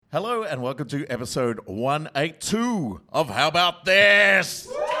Hello and welcome to episode 182 of How About This?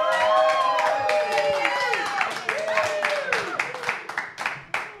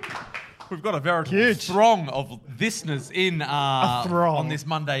 We've got a veritable throng of listeners in on this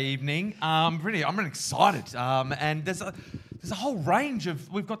Monday evening. I'm really excited, and there's a whole range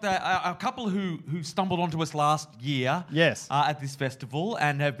of. We've got a couple who stumbled onto us last year, at this festival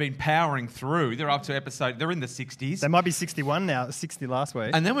and have been powering through. They're up to episode. They're in the 60s. They might be 61 now. 60 last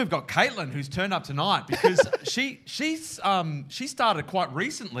week. And then we've got Caitlin, who's turned up tonight because she started quite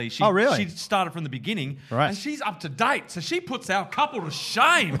recently. She started from the beginning, and she's up to date. So she puts our couple to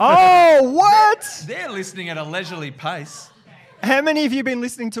shame. Oh, what? They're listening at a leisurely pace. How many have you been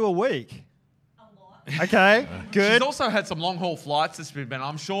listening to a week? Okay, good. She's also had some long-haul flights this week, and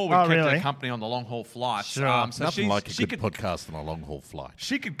I'm sure we kept her company on the long-haul flights. Sure. So nothing like a good podcast on a long-haul flight.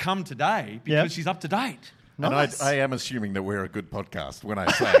 She could come today because she's up to date. Nice. And I am assuming that we're a good podcast when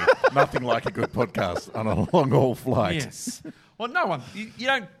I say nothing like a good podcast on a long-haul flight. Yes. Well, no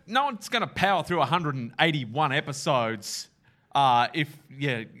one's going to power through 181 episodes if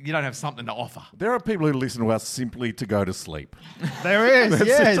you don't have something to offer. There are people who listen to us simply to go to sleep. There is,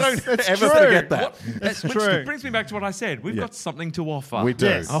 yes. Don't that's ever true. forget that. Which brings me back to what I said. We've got something to offer. We do.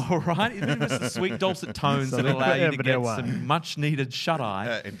 Yes. All right. It's the sweet dulcet tones that allow you to get some much-needed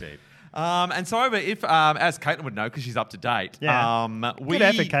shut-eye. Indeed. And so over, if as Caitlin would know, because she's up to date. Good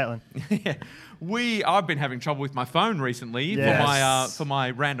effort, Caitlin. I've been having trouble with my phone recently for my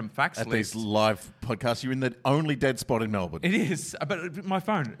random facts At list. these live podcasts, you're in the only dead spot in Melbourne. It is, but my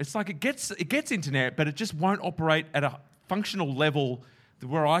phone, it's like it gets internet, but it just won't operate at a functional level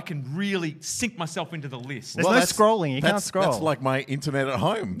where I can really sink myself into the list. There's no scrolling. You can't scroll. That's like my internet at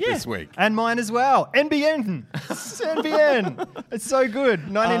home this week. And mine as well. NBN. It's NBN. It's so good.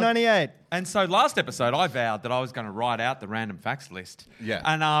 1998. And so last episode, I vowed that I was going to write out the random facts list. Yeah.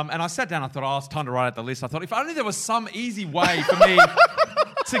 And I sat down, I thought, it's time to write out the list. I thought, if only there was some easy way for me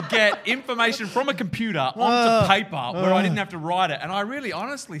to get information from a computer onto paper where I didn't have to write it. And I really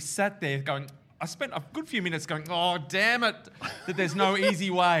honestly sat there going, I spent a good few minutes going, oh, damn it, that there's no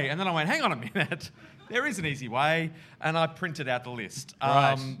easy way. And then I went, hang on a minute. There is an easy way. And I printed out the list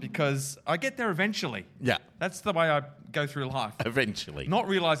because I get there eventually. Yeah. That's the way I go through life. Eventually. Not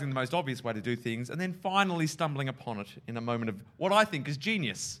realising the most obvious way to do things and then finally stumbling upon it in a moment of what I think is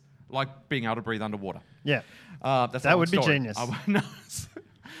genius, like being able to breathe underwater. Yeah. That's that would be story. genius.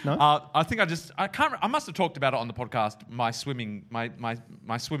 No? I think I must have talked about it on the podcast, my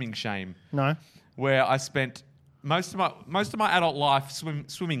swimming shame. No. Where I spent most of my adult life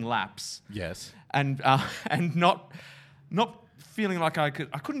swimming laps. Yes. And not feeling like I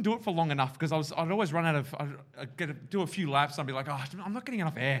couldn't do it for long enough because I'd always run out of I'd do a few laps and I'd be like, I'm not getting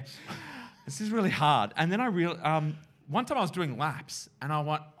enough air. This is really hard. And then one time I was doing laps and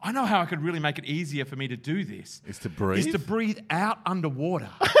I know how I could really make it easier for me to do this. Is to breathe out underwater.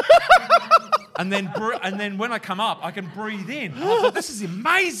 And then when I come up, I can breathe in. And I thought, this is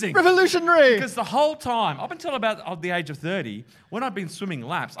amazing. Revolutionary. Because the whole time, up until about the age of 30, when I've been swimming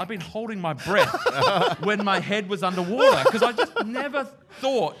laps, I've been holding my breath when my head was underwater because I just never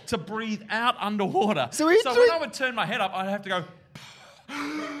thought to breathe out underwater. So when I would turn my head up, I'd have to go...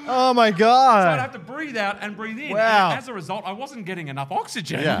 Oh my God. So I'd have to breathe out and breathe in. Wow. And as a result, I wasn't getting enough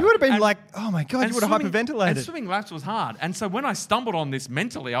oxygen. Yeah. You would have been oh my God, you would have hyperventilated. And swimming laps was hard. And so when I stumbled on this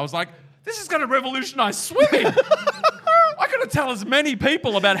mentally, I was like, this is going to revolutionise swimming. I got to tell as many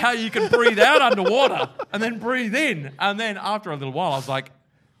people about how you can breathe out underwater and then breathe in. And then after a little while, I was like,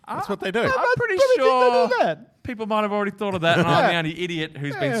 that's what they do. I'm pretty sure people might have already thought of that, and I'm the only idiot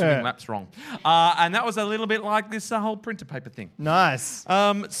who's been swimming laps wrong. And that was a little bit like this whole printer paper thing. Nice.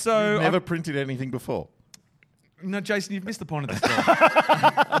 So You've never printed anything before. No, Jason, you've missed the point of the story.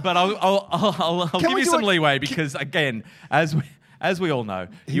 But I'll give you some leeway because, again, as we all know,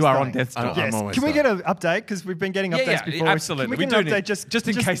 you are on death's door. Yes. Can we get an update? Because we've been getting updates before. Absolutely. Can we get an update just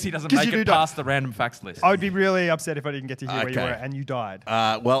in case he doesn't make it past the random facts list. I would be really upset if I didn't get to hear where you were and you died.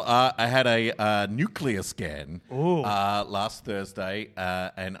 I had a nuclear scan last Thursday,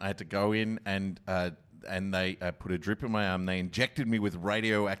 and I had to go in and they put a drip in my arm. They injected me with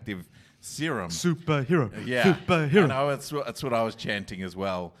radioactive serum. Superhero. Yeah. Superhero. I know, that's what I was chanting as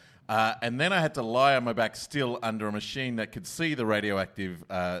well. And then I had to lie on my back still under a machine that could see the radioactive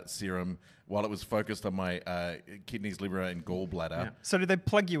serum while it was focused on my kidneys, liver, and gallbladder. Yeah. So did they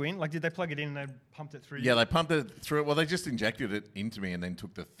plug you in? Like, did they plug it in and they pumped it through you? Yeah, they pumped it through. Well, they just injected it into me and then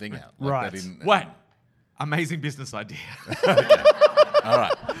took the thing out. Right. Wait. Amazing business idea. All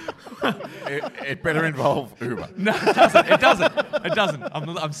right. It better involve Uber. No, it doesn't.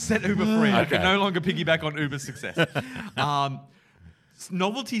 I'm set Uber free. I can no longer piggyback on Uber's success.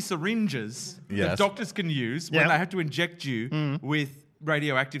 novelty syringes that Yes. doctors can use Yeah. when they have to inject you with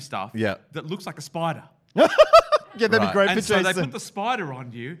radioactive stuff Yeah. that looks like a spider. Yeah, that'd be Right. great And for so they Jason. put the spider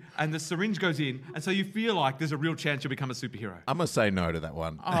on you, and the syringe goes in, and so you feel like there's a real chance you'll become a superhero. I'm going to say no to that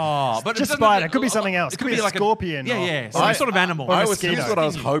one. Oh, but Just it doesn't- spider. It could be something else. It Could be a like scorpion Yeah, or- yeah. Some sort of animal. or a Here's mosquito. what I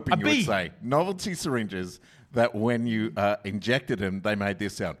was hoping A you bee. would say. Novelty syringes that when you injected them, they made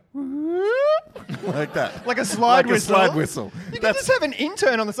this sound. Like that. Like a slide Like whistle. a slide whistle. You can That's- just have an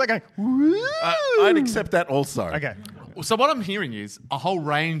intern on the side going, woo. I'd accept that also. Okay. So what I'm hearing is a whole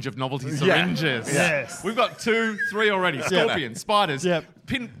range of novelty syringes. Yes. We've got 2, 3 already. Scorpions, spiders, Yep.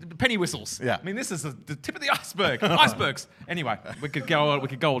 penny whistles. Yeah. I mean, this is the tip of the iceberg. Icebergs. Anyway, we could go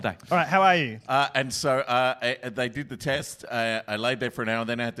all day. All right, how are you? And so they did the test. I laid there for an hour.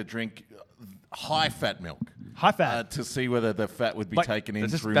 Then I had to drink high-fat milk. High fat. To see whether the fat would be Like- taken in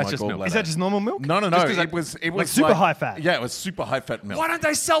That's just- through that's my just milk. gallbladder. Is that just normal milk? No. Just 'cause It was like super high fat? Yeah, it was super high-fat milk. Why don't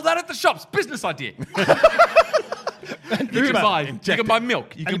they sell that at the shops? Business idea. You Uber. can buy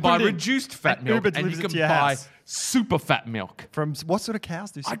milk. You And can you buy put it in. reduced fat And milk, Uber and delivers you it to can your buy house. super fat milk. From what sort of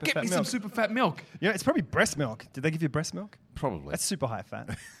cows do super I'd get fat me milk? some super fat milk. You know, it's probably breast milk. Did they give you breast milk? Probably. That's super high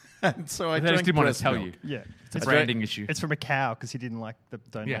fat. And so I I drank just didn't want breast to tell milk. you. Yeah. It's a branding issue. It's from a cow because he didn't like the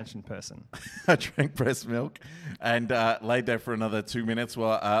don't Yeah. mention person. I drank breast milk and laid there for another 2 minutes.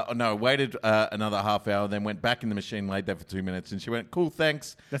 Waited another half hour, then went back in the machine, laid there for 2 minutes, and she went, "Cool,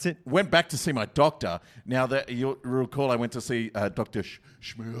 thanks." That's it. Went back to see my doctor. Now that you'll recall, I went to see Dr.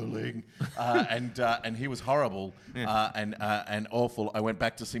 Schmerling, and he was horrible and awful. I went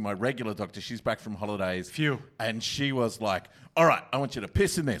back to see my regular doctor. She's back from holidays. Phew. And she was like, "All right, I want you to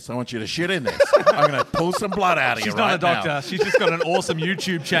piss in this. I want you to shit in this. I'm going to pull some blood out of She's you not right a doctor. now." She's just got an awesome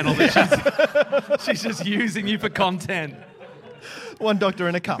YouTube channel that she's just using you for content. One doctor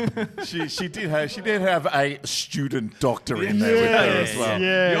in a cup. She did have a student doctor in there with her as well.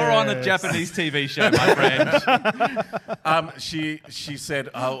 Yeah. You're on a Japanese TV show, my friend. She said,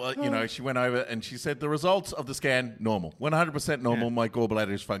 she went over and she said the results of the scan normal, 100% normal. Yeah. My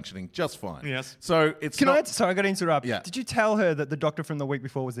gallbladder is functioning just fine. Yes. So it's Can not. sorry, I got to interrupt. Yeah. Did you tell her that the doctor from the week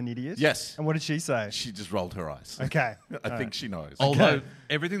before was an idiot? Yes. And what did she say? She just rolled her eyes. Okay. I think she knows. Although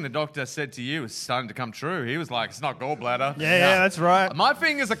everything the doctor said to you is starting to come true. He was like, it's not gallbladder. Yeah, that's right. My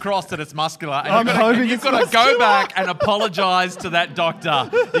fingers are crossed that it's muscular. And I'm hoping you've it's got to muscular. go back and apologise to that doctor.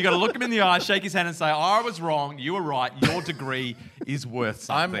 You've got to look him in the eye, shake his hand and say, I was wrong. You were right. Your degree is worth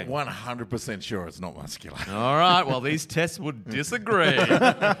I'm something. 100% sure it's not muscular. All right. Well, these tests would disagree.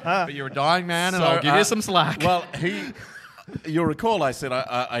 But you're a dying man and I'll give you some slack. Well, you'll recall I said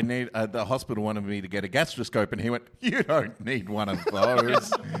I need, the hospital wanted me to get a gastroscope, and he went, "You don't need one of those.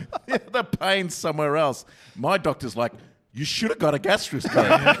 The pain's somewhere else." My doctor's like, "You should have got a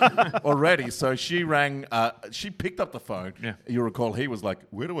gastroscope already." So she rang, she picked up the phone. Yeah. You'll recall he was like,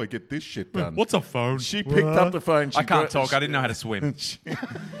 "Where do I get this shit done?" What's a phone? She picked up the phone. I can't talk. I didn't know how to swim.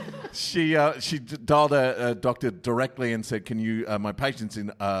 She dialed a doctor directly and said, "Can you? My patient's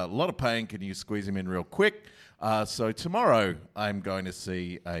in a lot of pain. Can you squeeze him in real quick?" So tomorrow I'm going to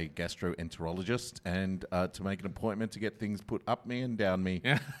see a gastroenterologist and to make an appointment to get things put up me and down me.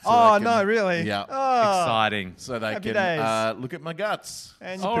 Yeah. So Oh, they no, can- really? Yeah. Oh, Exciting. So they Happy can days. look at my guts.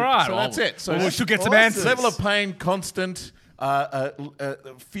 And All right. So that's it. So we that's should get some awesome. answers. Level of pain constant.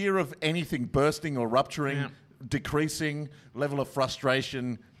 Fear of anything bursting or rupturing decreasing. Level of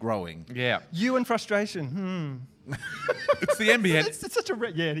frustration growing. Yeah. You and frustration. It's the NBN. It's such a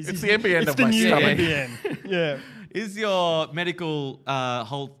yeah. It's the NBN it's of the my new stomach. NBN. Yeah. Is your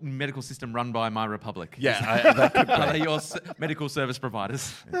whole medical system run by My Republic? Yeah, that could be. Are they your medical service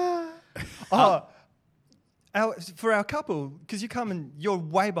providers? For our couple, because you come and you're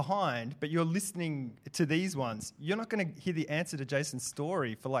way behind, but you're listening to these ones, you're not going to hear the answer to Jason's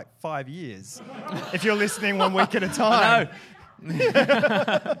story for like 5 years if you're listening 1 week at a time.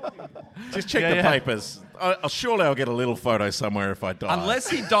 Just check Yeah, the yeah. papes. Surely I'll get a little photo somewhere if I die.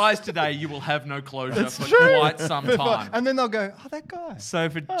 Unless he dies today, you will have no closure That's for true. quite some time. And then they'll go, oh, that guy. So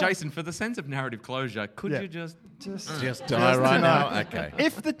for Jason, for the sense of narrative closure, could Yeah. you just... just die right now. Okay.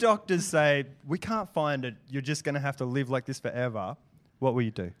 If the doctors say, we can't find it, you're just going to have to live like this forever, what will you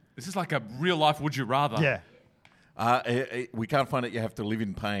do? This is like a real life would you rather. Yeah. We can't find it. You have to live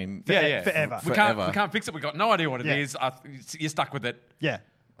in pain. Yeah, yeah. Forever. We can't fix it. We've got no idea what it Yeah. is. You're stuck with it. Yeah.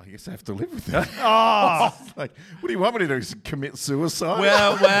 I guess I have to live with it. Like, what do you want me to do? Commit suicide?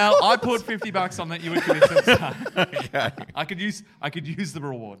 Well, I put $50 on that you would commit suicide. okay. I could use the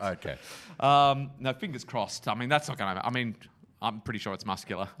rewards. Okay. No, fingers crossed. I mean, that's not going to... I mean, I'm pretty sure it's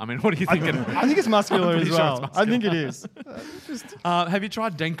muscular. I mean, what are you thinking? I think it's muscular I'm as pretty sure well. it's I think it is. Have you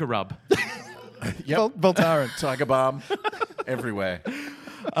tried Denka Rub? Yep. Voltaren. Tiger Balm. everywhere.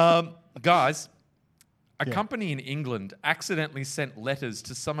 Guys, a company in England accidentally sent letters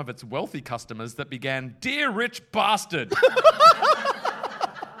to some of its wealthy customers that began, "Dear rich bastard."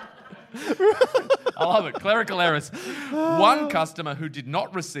 I love it. Clerical errors. One customer who did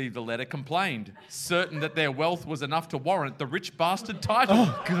not receive the letter complained, certain that their wealth was enough to warrant the rich bastard title.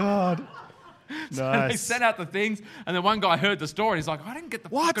 Oh, God. And they Nice. sent out the things, and then one guy heard the story. He's like, "I didn't get the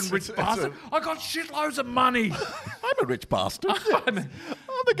fucking rich It's bastard. I got shitloads of money." I'm a rich bastard. Oh,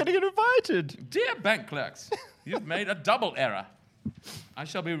 they're going to get invited. Dear bank clerks, you've made a double error. I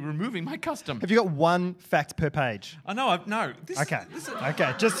shall be removing my custom. Have you got one fact per page? I know. No. This, Okay. This,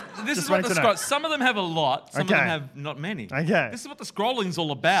 Okay. Just this is wanted what the to know. scroll. Some of them have a lot. Some of Okay. them have not many. Okay. This is what the scrolling's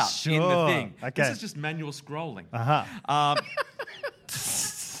all about in the Sure. thing. Okay. This is just manual scrolling. Uh-huh.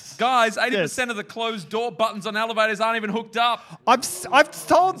 Guys, 80% of the closed door buttons on elevators aren't even hooked up. I've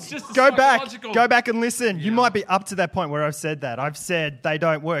told, just go back psychological. and listen. You might be up to that point where I've said that. I've said they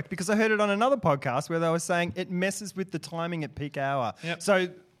don't work because I heard it on another podcast where they were saying it messes with the timing at peak hour. Yep. So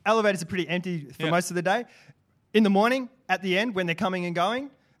elevators are pretty empty for Yep. most of the day. In the morning, at the end, when they're coming and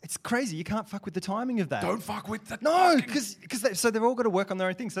going, it's crazy. You can't fuck with the timing of that. Don't fuck with the No, fucking- because so they've all got to work on their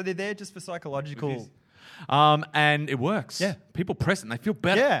own thing. So they're there just for psychological. And it works. Yeah. People press it and they feel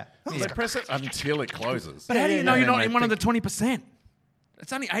better. Yeah. They press it until it closes. But how do you yeah, know yeah. you're not And in they one of the think- 20%?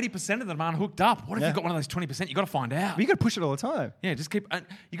 It's only 80% of them aren't hooked up. What if Yeah. you've got one of those 20%? You've got to find out. You got to push it all the time. Yeah, just keep.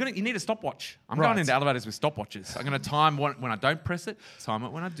 You need a stopwatch. I'm Right. going into elevators with stopwatches. I'm going to time when I don't press it, time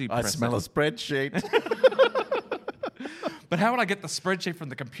it when I do I press smell it. a spreadsheet. But how would I get the spreadsheet from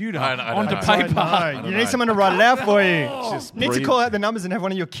the computer I don't onto know. paper? I don't You know. need someone to write it out for you. Just You need to breathe. call out the numbers and have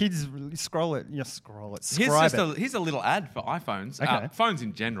one of your kids scroll it. Scroll it. Scribe it. Here's a little ad for iPhones. Okay. Phones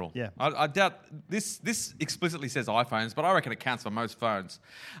in general. Yeah. I doubt this explicitly says iPhones, but I reckon it counts for most phones.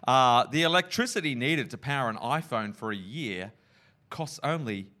 The electricity needed to power an iPhone for a year costs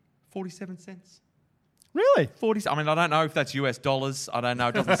only 47 cents. Really? 40. I mean, I don't know if that's US dollars. I don't know.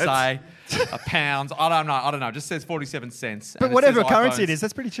 It doesn't say pounds. I don't know. It just says 47 cents. But and it whatever says currency iPhones. it is,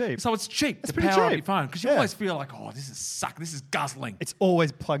 that's pretty cheap. So it's cheap to pretty power up cheap. your phone because you Yeah. always feel like, oh, this is suck. This is guzzling. It's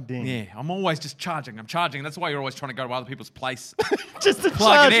always plugged in. Yeah, I'm always just charging. I'm charging. That's why you're always trying to go to other people's place. Just to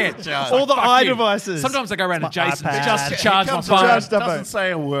Plug charge it in. all the Fuck you. iDevices. Sometimes I go around to It's my Jason's iPad. just to charge my Comes phone. around, Charge stuff doesn't up.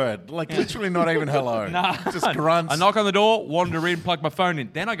 say a word. Like literally not even hello. Just grunts. I knock on the door, wander in, plug my phone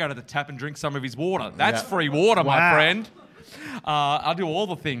in. Then I go to the tap and drink some of his water. That's Yeah. free water, my Wow. friend. I do all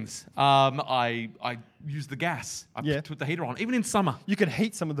the things. I use the gas. I Yeah. put the heater on, even in summer. You could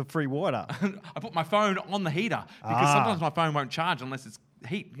heat some of the free water. I put my phone on the heater because sometimes my phone won't charge unless it's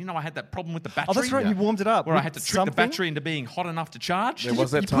heat. You know, I had that problem with the battery. Oh, that's right. You warmed it up. Where I with had to trick something. the battery into being hot enough to charge. There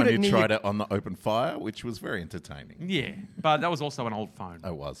was that you put time it you near tried your- it on the open fire, which was very entertaining. Yeah, but that was also an old phone. I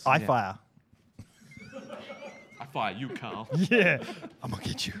was. iFire. I fire you, Carl. Yeah. I'm going to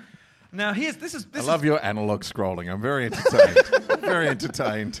get you. Now this I is love your analog scrolling. I'm very entertained. Very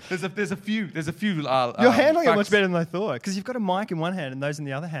entertained. there's a few You're handling it facts. much better than I thought because you've got a mic in one hand and those in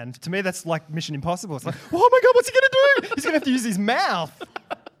the other hand. To me, that's like Mission Impossible. It's like, oh my God, what's he going to do? He's going to have to use his mouth.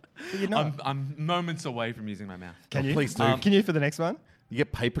 But you're not. I'm moments away from using my mouth. Can you? please do. Can you for the next one? You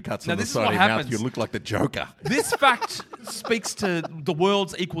get paper cuts Now, on the this is side what of your mouth. happens. You look like the Joker. This fact speaks to the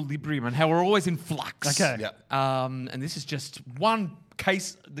world's equilibrium and how we're always in flux. Okay. Yeah. And this is just one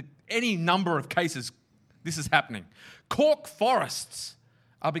case, any number of cases this is happening. Cork forests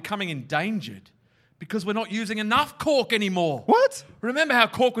are becoming endangered because we're not using enough cork anymore. What? Remember how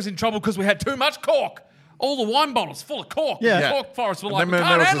cork was in trouble because we had too much cork? All the wine bottles full of cork. Yeah. The Yeah. cork forests were And like, we then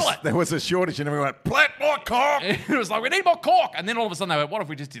can't handle it. there was a shortage, and everyone went, plant more cork. It was like, we need more cork. And then all of a sudden they went, what if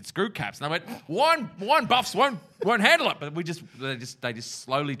we just did screw caps? And they went, wine buffs won't handle it. But they just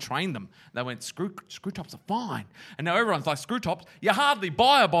slowly trained them. They went, screw tops are fine. And now everyone's like, screw tops. You hardly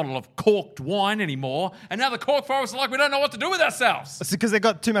buy a bottle of corked wine anymore. And now the cork forests are like, we don't know what to do with ourselves. It's because they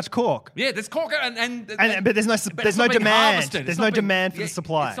got too much cork. Yeah, there's cork But there's no but there's it's no not being demand. harvested. There's It's no not being- demand for yeah, the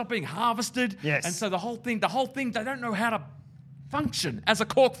supply. It's not being harvested. Yes. And so the whole thing, they don't know how to function as a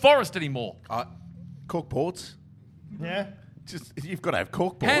cork forest anymore. Cork boards. Yeah. Just you've got to have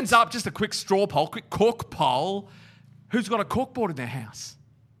cork boards. Hands up, just a quick straw poll, quick cork poll. Who's got a corkboard in their house?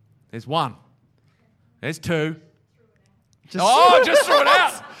 There's one. There's two. Just threw it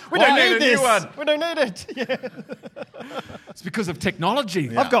out. We don't Why? need A this. new one. We don't need it. Yeah. It's because of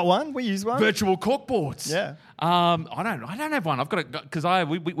technology. I've got one. We use one. Virtual corkboards. Yeah. I don't have one. I've got it because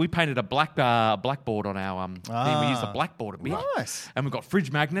we painted a blackboard on our thing. We used a blackboard a bit. Nice. And we've got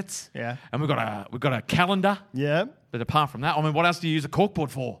fridge magnets. Yeah. And we've got a calendar. Yeah. But apart from that, I mean, what else do you use a corkboard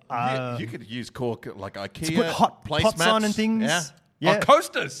for? You could use cork like IKEA. To put hot pots placemats. on and things. Yeah. Yeah. Oh,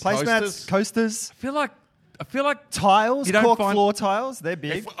 coasters. Placemats, coasters. I feel like I feel like Tiles, You don't cork find- floor tiles, they're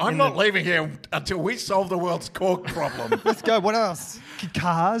big. I'm not leaving here until we solve the world's cork problem. Let's go. What else?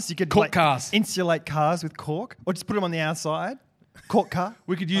 Cars. You could Cork cars. insulate cars with cork, or just put them on the outside. Cork car.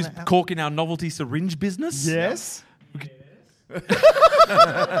 we could use cork in our novelty syringe business. Yes.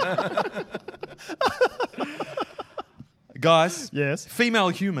 Guys, Yes. female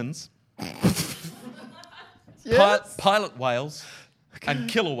humans, Yes. pilot whales, and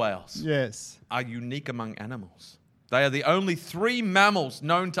killer whales Yes. are unique among animals. They are the only 3 mammals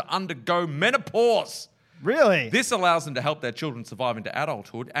known to undergo menopause. Really? This allows them to help their children survive into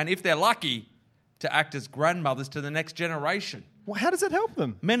adulthood, and if they're lucky, to act as grandmothers to the next generation. Well, how does it help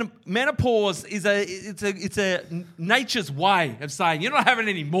them? Menopause is a nature's way of saying you're not having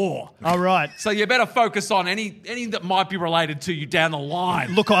any more. All right. So you better focus on any that might be related to you down the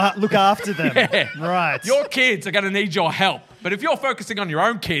line. Look after them. Yeah. Right. Your kids are going to need your help, but if you're focusing on your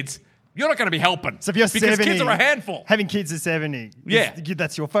own kids, you're not going to be helping. So if you're because 70, kids are a handful. Having kids at 70, Yeah.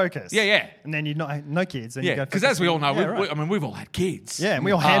 that's your focus. Yeah, yeah. And then you're not no kids. And you Yeah, go because focus as we all know, on- Yeah, right. we've all had kids. Yeah, and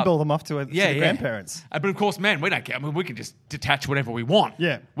we all handball them off to the grandparents. But of course, man, we don't care. I mean, we can just detach whatever we want.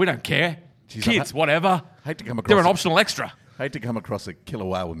 Yeah. We don't care. Jeez, Kids, whatever. hate to come They're across an optional extra. hate to come across a killer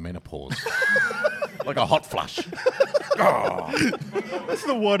whale with menopause. Like a hot flush.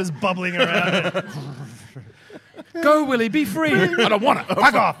 The water's bubbling around it. Go, Willie, be free. I don't want it.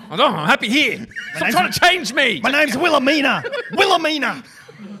 Fuck off. I'm happy here. Stop name's- trying to change me. My name's Wilhelmina. Wilhelmina.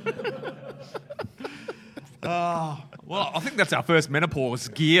 Well, I think that's our first menopause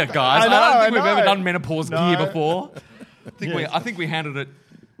gear, guys. I know, don't think I we've ever know. done menopause No. gear before. Yes. I think we handled it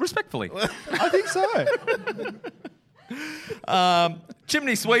respectfully. I think so.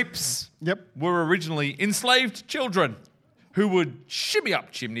 Chimney sweeps Yep. were originally enslaved children who would shimmy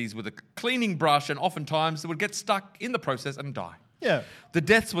up chimneys with a cleaning brush, and oftentimes they would get stuck in the process and die. Yeah. The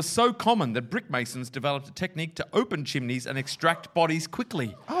deaths were so common that brick masons developed a technique to open chimneys and extract bodies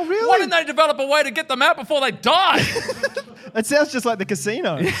quickly. Oh, really? Why didn't they develop a way to get them out before they died? It sounds just like the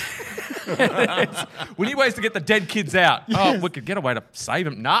casino. We need ways to get the dead kids out. Oh, Yes. we could get a way to save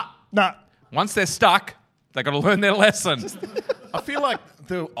them. Nah. Nah. Once they're stuck, they got to learn their lesson. I feel like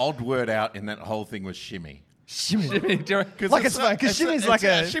the odd word out in that whole thing was shimmy. Shimmy. Cause Like it's fun, 'cause shimmy's like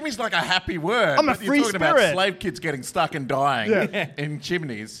a- shimmy's like a happy word. I'm a but free you're talking about spirit. slave kids getting stuck and dying Yeah. in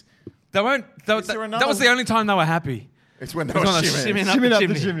chimneys. They won't. there That another- was the only time they were happy. It's when they It was were when they're shimmying. shimmying Shimmying up up the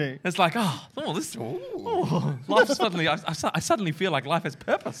the chimney. chimney. It's like, life suddenly. I suddenly feel like life has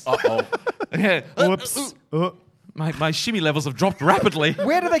purpose. Uh-oh. Yeah. Whoops. My shimmy levels have dropped rapidly.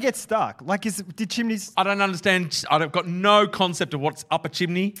 Where do they get stuck? Like, did chimneys? I don't understand. I've got no concept of what's up a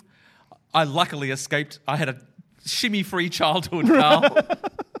chimney. I luckily escaped. I had a shimmy-free childhood, Carl.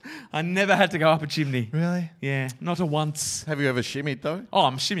 I never had to go up a chimney. Really? Yeah, not a once. Have you ever shimmied though? Oh,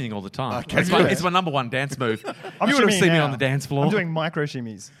 I'm shimmying all the time. Okay, it's, my, good. it's my number one dance move. I'm You would have shimmying seen me now. on the dance floor. I'm doing micro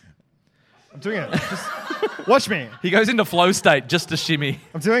shimmies. I'm doing it. Just watch me. He goes into flow state just to shimmy.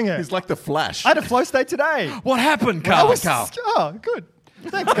 I'm doing it. He's like the Flash. I had a flow state today. What happened, I Carl? was- Oh, good.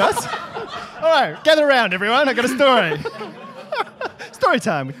 Thanks, guys. All right, gather around, everyone. I got a story. Story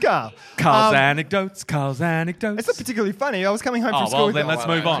time with Carl. Carl's anecdotes. Carl's anecdotes. It's not particularly funny. I was coming home Oh, from school. well, with then let's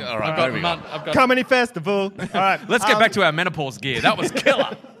move on. All right, I've got, there we go. I've got, Comedy Festival. All right. let's get back to our menopause gear. That was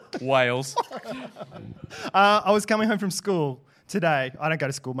killer. Wales. I was coming home from school today. I don't go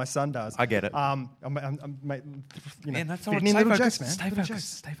to school. My son does. I get it. I'm you know, Man, that's all fitting right. in Stay little focused. jokes, man. Stay Little focused. jokes.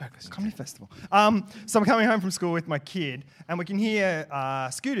 Stay focused. Comedy Festival. So I'm coming home from school with my kid, and we can hear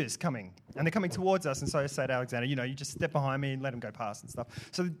scooters coming, and they're coming towards us. And so I say to Alexander, you just step behind me and let them go past and stuff.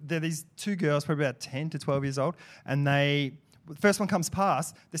 So there are these two girls, probably about 10 to 12 years old, and the first one comes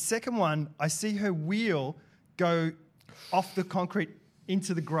past. The second one, I see her wheel go off the concrete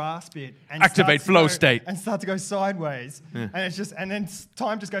into the grass bit and Activate starts to flow go- state. and start to go sideways, and it's just, and then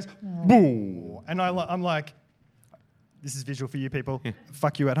time just goes boo, and I'm like, this is visual for you people.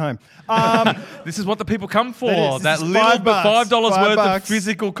 Fuck you at home. This is what the people come for. That is. That This is little $5. bit, $5 worth $5. of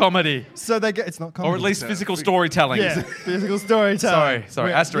physical comedy. So they get, it's not comedy. Or at least physical storytelling. yeah, physical storytelling.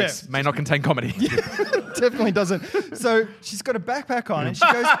 Sorry. Yeah, Asterisk may not contain comedy. yeah. Definitely doesn't. So she's got a backpack on, and she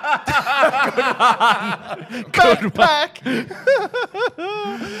goes backpack.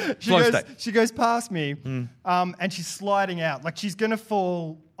 Flow state. She goes past me, and she's sliding out like she's gonna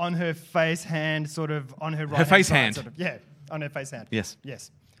fall on her face hand, sort of on her right. face side, hand. sort of. Yeah, on her face hand. Yes.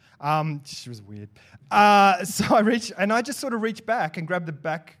 Yes. She was weird. So I just sort of reach back and grab the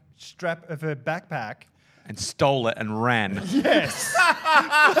back strap of her backpack, and stole it and ran. Yes.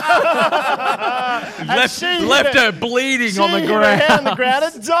 left her bleeding on the She ground. hit on the ground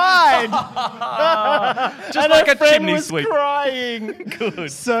and died. Just and like her a friend chimney was sweep. crying.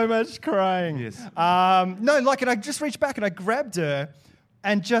 Good. So much crying. Yes. No, like, and I just reached back and I grabbed her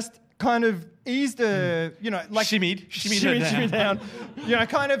and just kind of eased her, like Shimmied her down.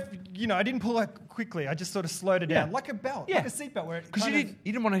 Kind of, I didn't pull her quickly. I just sort of slowed her down, like a belt, like a seatbelt, where it Because you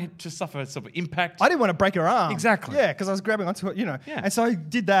didn't want to suffer sort of impact. I didn't want to break her arm. Exactly. Yeah, because I was grabbing onto it, Yeah. And so I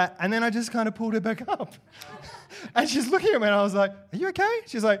did that, and then I just kind of pulled her back up. And she's looking at me, and I was like, "Are you okay?"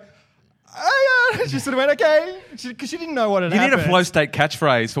 She's like, "Oh yeah." She sort of went, "Okay," because she didn't know what had You need happened. a flow state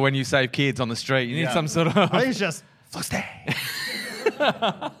catchphrase for when you save kids on the street. You need some sort of. I think it's just flow state.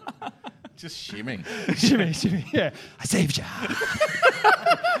 Just shimming. Shimmy, yeah. I saved you.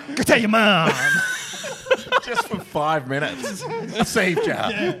 Go tell your mom. Just for 5 minutes. I saved you.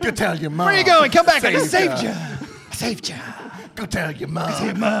 Go tell your mom. Where are you going? Come back. I just Saved saved ya. you. I saved you. Go tell your mom. Tell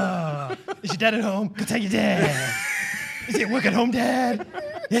your mom. Is your dad at home? Go tell your dad. Is he at work at home, Dad?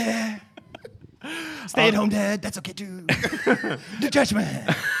 Yeah. Stay at home, Dad. That's okay too. No judgment.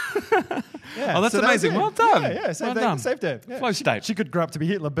 Yeah, Oh, that's so that was amazing. it. Well done. Yeah, Well done. saved her. Yeah. Flow state. She could grow up to be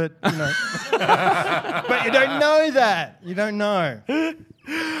Hitler, but but you don't know that. You don't know.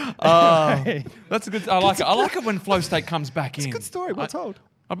 That's a good. I like it. I like it when flow state comes back in. It's a good story. Well told.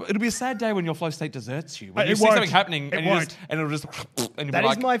 It'll be a sad day when your flow state deserts you. When It you see won't. something happening It and won't. it'll just and you'll That be is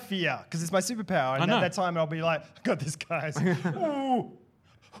like, my fear because it's my superpower. And I know. at that time, I'll be like, I got this, guys. Ooh.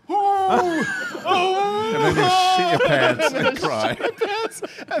 And then you shit your pants and cry. Pants,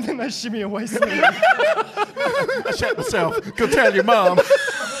 and then they shimmy away slowly. I shat myself. Go tell your mom.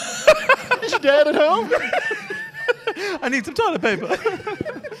 Is your dad at home? I need some toilet paper.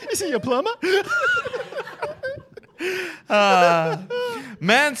 Is he a plumber?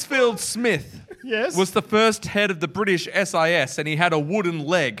 Mansfield Smith Yes. was the first head of the British SIS, and he had a wooden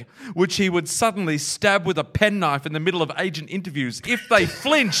leg, which he would suddenly stab with a penknife in the middle of agent interviews. If they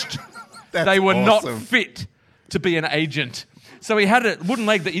flinched, they were not awesome. fit to be an agent. So he had a wooden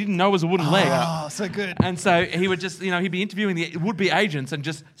leg that he didn't know was a wooden leg. Oh, so good. And so he would just, he'd be interviewing the would-be agents and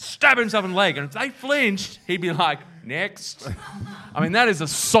just stab himself in the leg. And if they flinched, he'd be like, next. I mean, that is a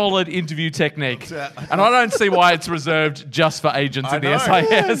solid interview technique. And I don't see why it's reserved just for agents in the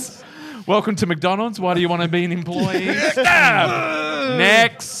SIS. Welcome to McDonald's. Why do you want to be an employee? Stab!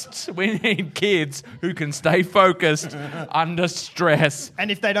 Next. We need kids who can stay focused under stress.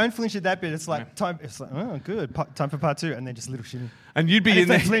 And if they don't flinch at that bit, it's like time. It's like, oh, good. Time for part 2, and then just a little shimmy. And you'd be And in if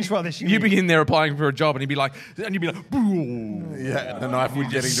they there. flinch while they're shimmying. You'd be in there applying for a job, and you'd be like, boom. Yeah, the knife would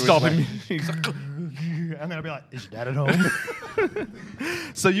get into Stop his him. leg. He's like, And then I'll be like, is your dad at home?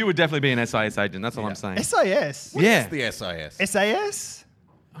 so you would definitely be an SIS agent. That's all I'm saying. SIS. Yeah. The SIS. SAS?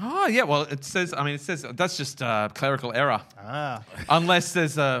 Oh, yeah. Well, it says that's just clerical error. Ah. Unless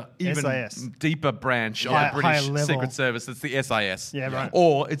there's a even SIS. deeper branch of Higher the British level. Secret Service. It's the SIS. Yeah, right.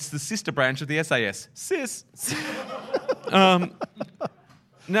 Or it's the sister branch of the SAS. SIS.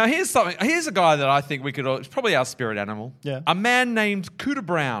 Now, here's something. Here's a guy that I think we could all... It's probably our spirit animal. Yeah. A man named Cooter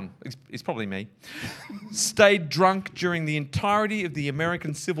Brown. He's probably me. Stayed drunk during the entirety of the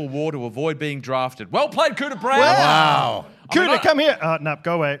American Civil War to avoid being drafted. Well played, Cooter Brown. Wow. Cooter, come here. Oh, no,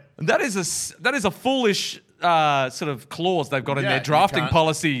 go away. That is a foolish sort of clause they've got in Yeah, their you drafting can't-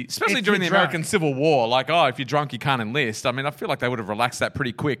 policy, especially If during the you're American drunk. Civil War. Like, if you're drunk, you can't enlist. I mean, I feel like they would have relaxed that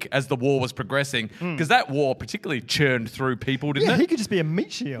pretty quick as the war was progressing, because that war particularly churned through people, didn't Yeah, it? he could just be a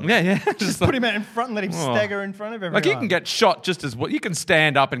meat shield. Yeah. Just put him out in front and let him stagger in front of everyone. Like, you can get shot just as well. You can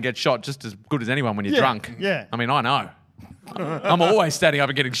stand up and get shot just as good as anyone when you're Yeah, drunk. yeah. I mean, I know. I'm always standing up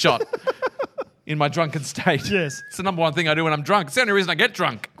and getting shot in my drunken state. Yes. It's the number one thing I do when I'm drunk. It's the only reason I get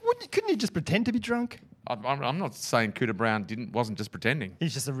drunk. Couldn't you just pretend to be drunk? I'm not saying Cooter Brown wasn't just pretending.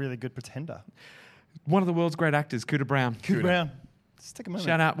 He's just a really good pretender. One of the world's great actors, Cooter Brown. Cooter Brown. Just take a moment.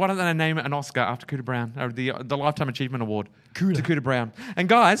 Shout out. Why don't they name an Oscar after Cooter Brown? Or the Lifetime Achievement Award Cooter. to Cooter Brown. And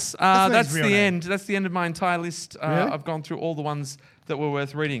guys, not that's his the real name. end. That's the end of my entire list. Really? I've gone through all the ones that were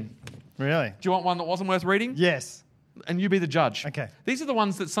worth reading. Really? Do you want one that wasn't worth reading? Yes. And you be the judge. Okay. These are the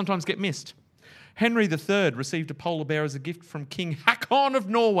ones that sometimes get missed. Henry III received a polar bear as a gift from King Hakon of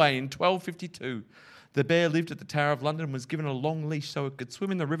Norway in 1252. The bear lived at the Tower of London and was given a long leash so it could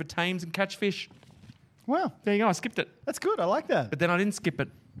swim in the River Thames and catch fish. Wow. There you go. I skipped it. That's good. I like that. But then I didn't skip it.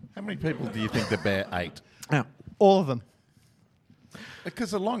 How many people do you think the bear ate? Yeah. All of them.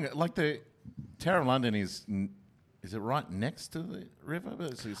 Because the Tower of London is it right next to the river?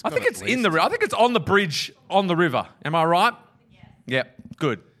 I think it's in the river. I think it's on the bridge on the river. Am I right? Yeah.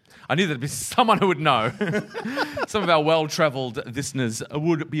 Good. I knew there'd be someone who would know. Some of our well-travelled listeners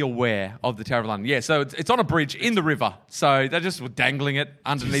would be aware of the Tower of London. Yeah, so it's on a bridge in the river. So they just were dangling it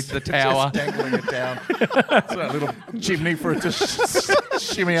underneath the tower. Just dangling it down. It's a little chimney for it to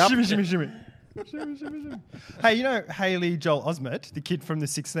shimmy up. Shimmy, shimmy, shimmy. Shimmy, shimmy, shimmy. Hey, you know Haley Joel Osment, the kid from The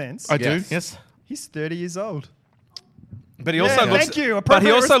Sixth Sense? I do, yes. He's 30 years old. But he also looks. Thank you. But he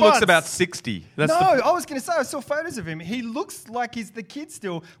Appropriate also looks response. about 60. That's No, the- I was going to say, I saw photos of him. He looks like he's the kid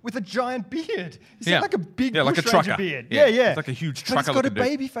still with a giant beard. He's got like a big like a bushranger trucker. beard. Yeah, Yeah. he's like a huge But he's got a trucker-looking dude.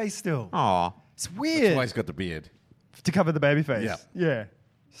 baby face still. Aw. It's weird. Why he's got the beard. To cover the baby face. Yeah. Yeah.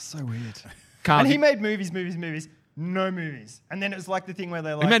 So weird. Can't And he he, made movies, no movies. And then it was like the thing where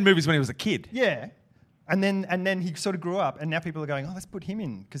they're like, he made movies when he was a kid. yeah. And then he sort of grew up, and now people are going, oh, let's put him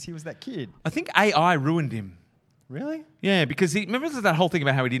in because he was that kid. I think AI ruined him. Really? Yeah, because remember that whole thing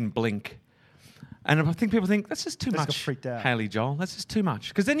about how he didn't blink? And I think people think, that's just too They just much, got freaked out. Haley Joel. That's just too much.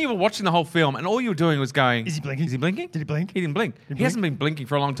 Because then you were watching the whole film and all you were doing was going... Is he blinking? Is he blinking? Did he blink? He didn't blink. Did he He hasn't been blinking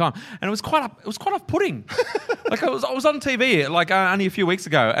for a long time. And it was quite off-putting. Like I was on TV only a few weeks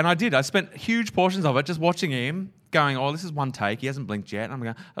ago and I spent huge portions of it just watching him going, oh, this is one take. He hasn't blinked yet. And I'm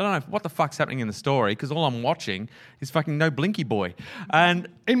going, I don't know what the fuck's happening in the story because all I'm watching is fucking no blinky boy. And...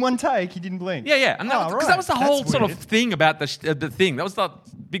 In one take, he didn't blink. Yeah. And that, Oh, because right. that was the That's whole sort of weird. thing about the thing. That was the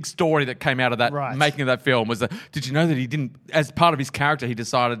big story that came out of that Right. making of that film was that, did you know that he didn't, as part of his character, he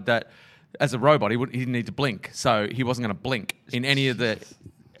decided that as a robot, he didn't need to blink. So he wasn't going to blink in any of the,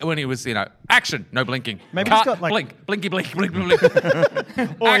 when he was, action, no blinking. Maybe he's got, like- blink, blinky, blink, blink, blink. Or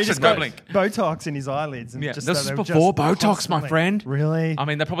he Action, just no got blink. Botox in his eyelids. And Yeah, just this so is they were before just Botox, my constantly- friend. Really? I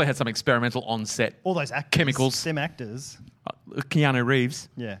mean, they probably had some experimental on-set All those actors. chemicals. Them actors. Keanu Reeves.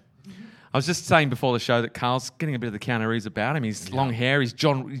 Yeah. I was just saying before the show that Carl's getting a bit of the Keanu Reeves about him. He's long hair. He's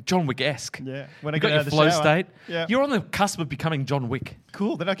John Wick-esque. Yeah. When I You get got out your of the flow shower. state. Yeah. You're on the cusp of becoming John Wick.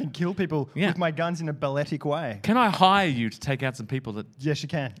 Cool. Then I can kill people Yeah. with my guns in a balletic way. Can I hire you to take out some people that... Yes, you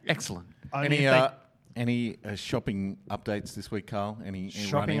can. Excellent. Only Any shopping updates this week, Carl? Any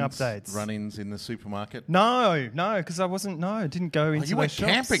Shopping run-ins, updates? Run-ins in the supermarket? No, because I didn't go into You went those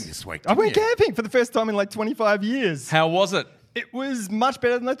shops. camping this week, I didn't went you? camping for the first time in like 25 years. How was it? It was much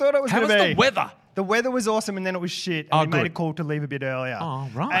better than I thought it was How going was to be. the weather? The weather was awesome, and then it was shit. And Oh, we made a good. call to leave a bit earlier. Oh,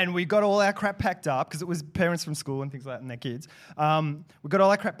 right. And we got all our crap packed up because it was parents from school and things like that and their kids. We got all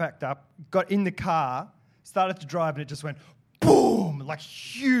our crap packed up, got in the car, started to drive, and it just went boom, like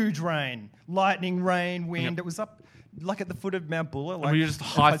huge rain, lightning, rain, wind. Yep. It was up like at the foot of Mount Buller. Like were you just a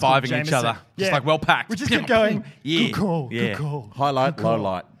place called high-fiving each Jameson. other? Just like well packed. We're just kept going, Yeah. good call, Yeah. good call. Highlight, good call. low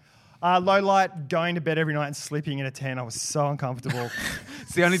light. Low light, going to bed every night and sleeping in a tent. I was so uncomfortable.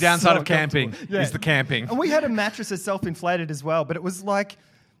 It's the only downside So of camping uncomfortable. Yeah. is the camping. And we had a mattress that's self-inflated as well, but it was like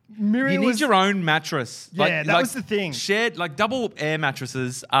Miriam You need was your own mattress. Yeah, that was the thing. Shared, like double air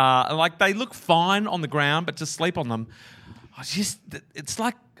mattresses, like they look fine on the ground, but to sleep on them, it's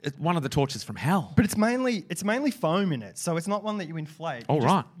like one of the tortures from hell. But it's mainly foam in it, so it's not one that you inflate. Oh, You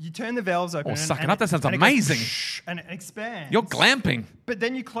just- right. You turn the valves open. Oh, and- suck it and up. That sounds and it goes amazing. and it expands. You're glamping. But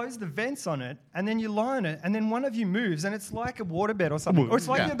then you close the vents on it, and then you lie on it, and then one of you moves, and it's like a waterbed or something. Or it's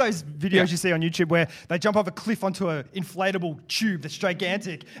like Yeah. you know those videos you see on YouTube where they jump off a cliff onto an inflatable tube that's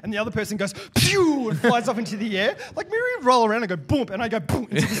gigantic, and the other person goes pew and flies off into the air. Like me, we roll around and go boom, and I go boom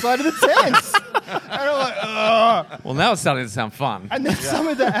into the side of the tent. And I'm like, ugh. Well, now it's starting to sound fun. And then some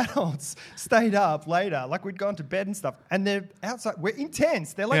of the adults stayed up later, like we'd gone to bed and stuff, and they're outside. We're in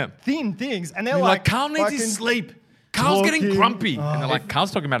tents. They're like Yeah. thin things, and they're You're like, Carl needs fucking- his sleep. Carl's getting talking- grumpy. And they're like, Carl's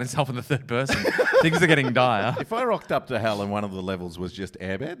talking about himself in the third person. Things are getting dire. If I rocked up to hell and one of the levels was just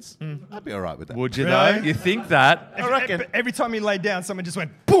airbeds, I'd be all right with that. Would you Really? though? You think that? I reckon. Every time he laid down, someone just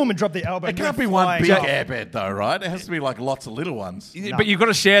went boom and dropped the elbow. It and can't went be one flying big off. airbed though, right? It has to be like lots of little ones. But you've got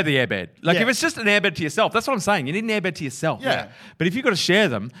to share the airbed. Like Yeah. if it's just an airbed to yourself, that's what I'm saying. You need an airbed to yourself. Yeah. But if you've got to share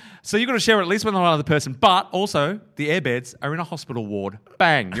them, so you've got to share at least with one other person. But also, the airbeds are in a hospital ward.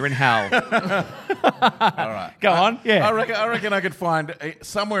 Bang, you're in hell. All right. Go on. Yeah. I reckon I could find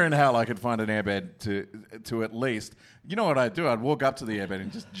somewhere in hell I could find an airbed to at least. You know what I'd do? I'd walk up to the airbed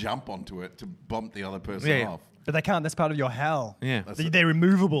and just jump onto it to bump the other person Yeah. off. But they can't. That's part of your hell. Yeah. They're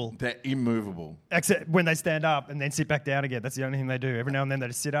removable. They're immovable. Except when they stand up and then sit back down again. That's the only thing they do. Every now and then they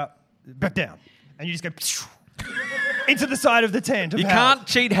just sit up, back down, and you just go into the side of the tent. Of You hell. can't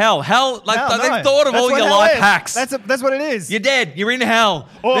cheat hell. Hell, like Hell, no. they've thought of That's all what your hell life is. hacks. That's what it is. You're dead. You're in hell.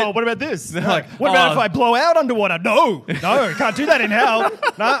 Oh, what about this? They're like, what about oh. if I blow out underwater? No, can't do that in hell.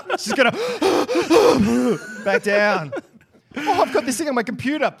 No, it's just gonna back down. Oh, I've got this thing on my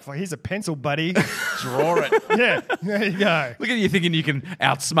computer. Oh, here's a pencil, buddy. Draw it. Yeah, there you go. Look at you thinking you can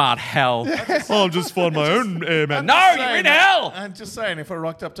outsmart hell. I'll just find my own airman. No, you're in hell. I'm just saying, if I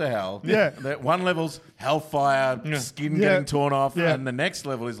rocked up to hell, Yeah. that one level's hellfire, skin Yeah. getting torn off, Yeah. and the next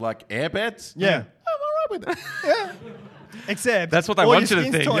level is like airbeds. Yeah. I'm all right with it. Except That's what they all want your you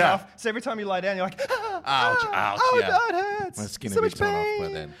to skin's think, torn yeah. off, so every time you lie down, you're like, Ouch, ouch, oh, yeah. God, it hurts. My skin so will be much torn off pain.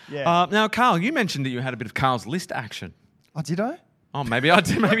 by then. Yeah. Now, Carl, you mentioned that you had a bit of Carl's List action. Oh, did I? Oh, maybe I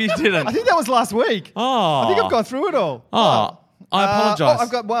did. Maybe you didn't. I think that was last week. Oh. I think I've gone through it all. Oh, I apologise.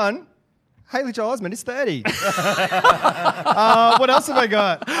 I've got one. Haley Joel Osment is 30. What else have I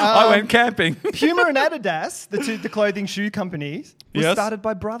got? I went camping. Puma and Adidas, the clothing shoe companies, were Yes. started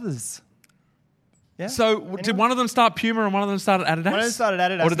by brothers. Yeah? So, did Anyone? one of them start Puma and one of them started Adidas? One of them started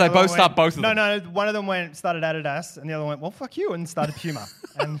Adidas. Or did they the other both one start went- both of them? No, one of them started Adidas, and the other one went, well, fuck you, and started Puma.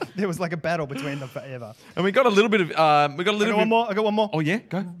 And there was like a battle between them forever. And we got a little bit of. I got one more. Oh yeah,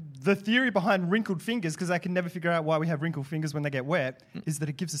 go. The theory behind wrinkled fingers, because I can never figure out why we have wrinkled fingers when they get wet, is that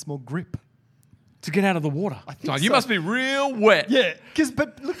it gives us more grip. To get out of the water. think You so. must be real wet. Yeah,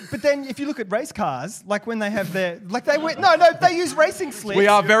 but then if you look at race cars, like when they have their they use racing slicks. We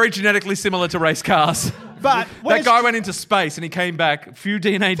are very genetically similar to race cars. But what That is- guy went into space and he came back few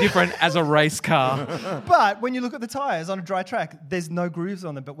DNA different as a race car. But when you look at the tires on a dry track, there's no grooves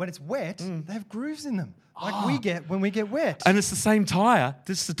on them. But when it's wet, they have grooves in them, like we get when we get wet. And it's the same tyre.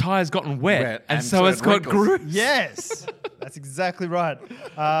 Just the tyre's gotten wet. Wet, And and so so it's it got wrinkles. grooves. Yes, that's exactly right.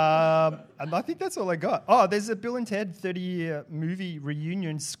 And I think that's all I got. Oh, there's a Bill and Ted 30-year movie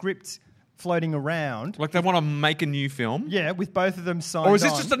reunion script floating around. Like they want to make a new film. Yeah, with both of them signed Or is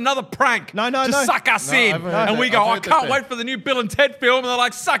this on. just another prank? No, to no. suck us No, in. I've heard And we that. go, I've I heard can't that wait for the new Bill and Ted film. And they're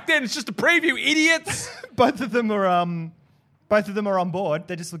like, sucked in. It's just a preview, idiots. Both of them are on board.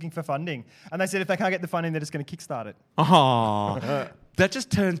 They're just looking for funding. And they said if they can't get the funding, they're just going to kickstart it. Oh. That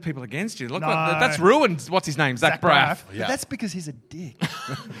just turns people against you. Look, No. that's ruined. What's his name? Zach Braff. But Yeah. that's because he's a dick.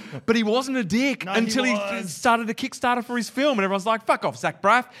 But he wasn't a dick No, until he he was. started a Kickstarter for his film. And everyone's like, fuck off, Zach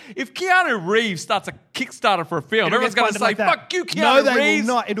Braff. If Keanu Reeves starts a Kickstarter for a film, It'll everyone's get going to funded say, like that. fuck you, Keanu No, they Reeves.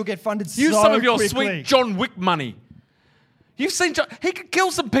 will not. It'll get funded Use so some of your quickly. sweet John Wick money. You've seen he could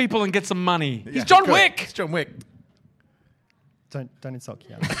kill some people and get some money. Yeah, He's John good. Wick. It's John Wick. Don't insult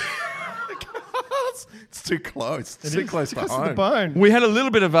Keanu. It's too close. It's too close It's to close to the home. bone. We had a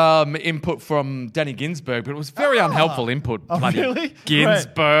little bit of input from Danny Ginsberg, but it was very unhelpful input. Oh, Bloody really?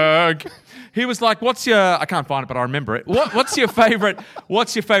 Ginsberg. He was like, "What's your? I can't find it, but I remember it. What's your favorite?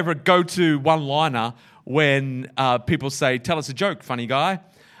 What's your favorite go-to one-liner when people say, "Tell us a joke, funny guy"?"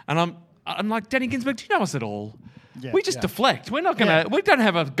 And I'm like, Danny Ginsberg, do you know us at all? Yeah. We just Yeah. deflect. We're not gonna. Yeah. We don't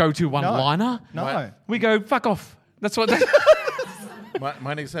have a go-to one-liner. No. We go, fuck off. That's what.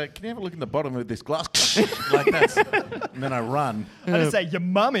 My next can you have a look in the bottom of this glass? Like that. And then I run. I just say, your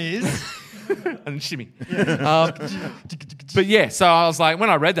mum is. and shimmy. But yeah, so I was like,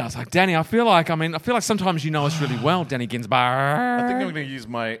 when I read that, I was like, Danny, I feel like sometimes you know us really well, Danny Ginsberg. I think I'm going to use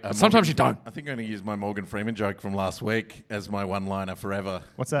my. Sometimes you don't. I think I'm going to use my Morgan Freeman joke from last week as my one-liner forever.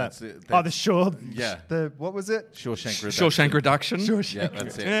 What's that? That's it. Oh, the Shaw. Yeah. What was it? Shawshank Redemption. Shawshank Reduction. Yeah,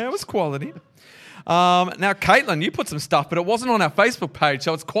 that's it. Yeah, it was quality. Now, Caitlin, you put some stuff, but it wasn't on our Facebook page,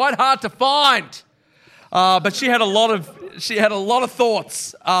 so it's quite hard to find. But she had a lot of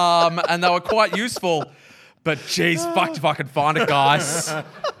thoughts, and they were quite useful. But geez, fucked if I could find it, guys.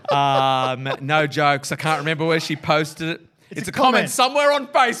 No jokes. I can't remember where she posted it. It's a comment somewhere on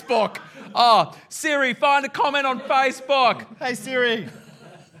Facebook. Oh, Siri, find a comment on Facebook. Hey, Siri.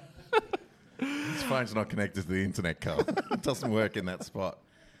 This phone's not connected to the internet, Carl. It doesn't work in that spot.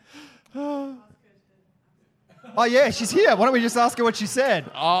 Oh, yeah, she's here. Why don't we just ask her what she said?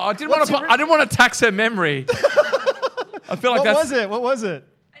 Oh, I didn't want to tax her memory. I feel like What was it? What was it?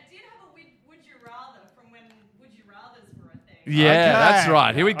 I did have a would you rather from when would you rathers were a thing. Yeah, Okay. that's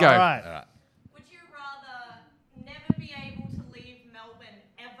right. Here we go. All right. Would you rather never be able to leave Melbourne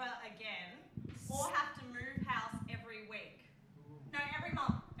ever again, or have to move house every week? No, every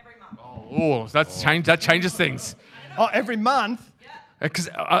month. Every month. Oh, that changes things. Oh, every month? Because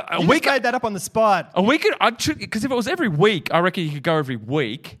a You week, just made that up on the spot. a week, because if it was every week, I reckon you could go every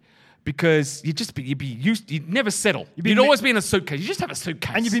week. Because you'd never settle. You'd always be in a suitcase. You just have a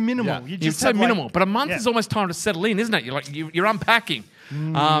suitcase, And you'd be minimal. Yeah. You'd You'd just so have, like- minimal. But a month Yeah. is almost time to settle in, isn't it? You're unpacking.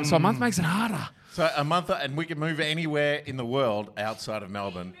 So a month makes it harder. So a month, and we can move anywhere in the world outside of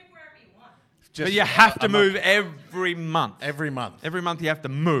Melbourne. Move wherever you want. Just But you have to a month. move every month. Every month. Every month you have to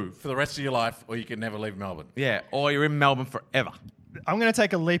move. For the rest of your life, or you can never leave Melbourne. Yeah, or you're in Melbourne forever. I'm going to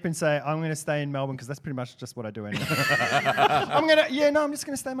take a leap and say I'm going to stay in Melbourne because that's pretty much just what I do anyway. I'm just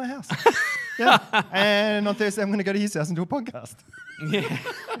going to stay in my house. And on Thursday, I'm going to go to his house and do a podcast.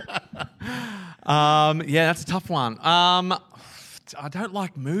 Yeah, that's a tough one. I don't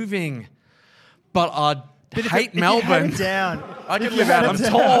like moving, but I hate Melbourne. If you had it down, I can if live you out had of it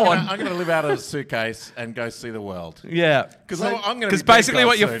I'm down- torn. I'm going to live out of a suitcase and go see the world. Yeah. Because I'm going to Because basically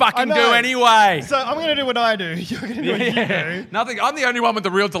what you fucking do I know. anyway. So I'm going to do what I do. You're going to do what you do. Nothing. I'm the only one with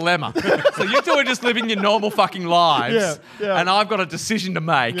the real dilemma. So you two are just living your normal fucking lives. Yeah, yeah. And I've got a decision to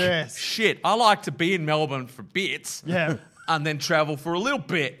make. Yes. Shit. I like to be in Melbourne for bits. Yeah. And then travel for a little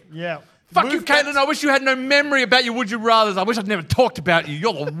bit. Yeah. Fuck you, Move back- Caitlin. I wish you had no memory about your would you rathers. I wish I'd never talked about you.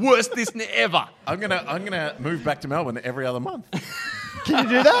 You're the worst listener ever. I'm gonna move back to Melbourne every other month. Can you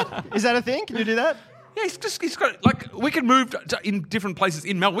do that? Is that a thing? Can you do that? Yeah, he's got like we can move in different places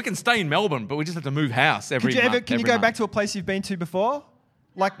in Melbourne. We can stay in Melbourne, but we just have to move house every month. Can you go back to a place you've been to before?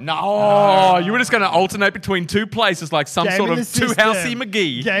 Like No, you were just going to alternate between two places like some game sort in of the two system. housey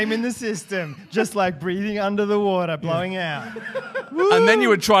McGee. Game in the system. Just like breathing under the water, blowing out. And then you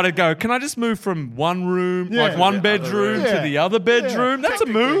would try to go, can I just move from one room, Yeah. like one The other bedroom room. to Yeah. the other bedroom? That's a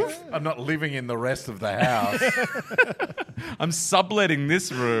move. I'm not living in the rest of the house. I'm subletting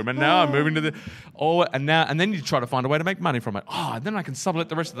this room and now I'm moving to the and then you try to find a way to make money from it. Oh, and then I can sublet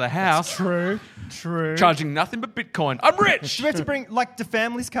the rest of the house. True. Charging nothing but Bitcoin. I'm rich. Do we have to bring, like, do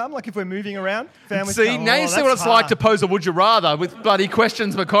families come? Like, if we're moving around? Families See, come. now you Oh, see what that's it's like hard. to pose a would you rather with bloody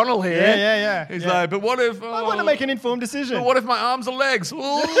questions McConnell here. Yeah. He's Yeah. like, but what if... I want to make an informed decision. But what if my arms are legs?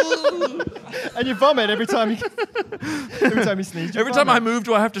 Ooh. And you vomit every time you sneeze. Every time I move,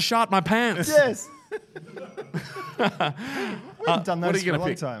 do I have to shart my pants? Yes. We haven't done What are those you for a going long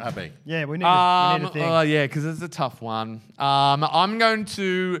to pick, time. Abby? Yeah, we need to think. Oh yeah, because it's a tough one. I'm going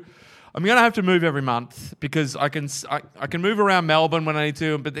to have to move every month because I can move around Melbourne when I need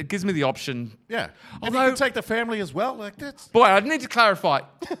to, but it gives me the option. Yeah. And Although- you can take the family as well. Like that's. Boy, I need to clarify.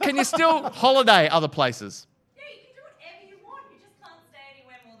 Can you still holiday other places? Yeah, you can do whatever you want. You just can't stay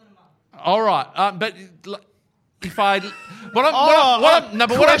anywhere more than a month. All right, but if I what I'm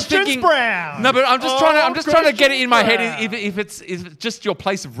questions, thinking, Brown. no, but I'm just trying to get it in my head. questions, If it's just your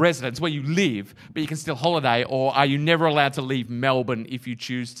place of residence where you live, but you can still holiday, or are you never allowed to leave Melbourne if you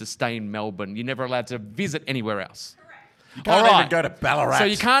choose to stay in Melbourne? You're never allowed to visit anywhere else. You can't even go to Ballarat. So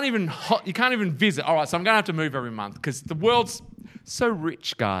you can't even visit. All right, so I'm going to have to move every month because the world's so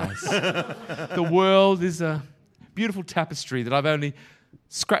rich, guys. The world is a beautiful tapestry that I've only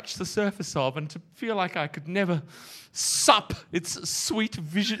scratched the surface of, and to feel like I could never sup its sweet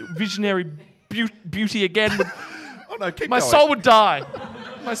visionary beauty again. Oh no, keep My going. soul would die.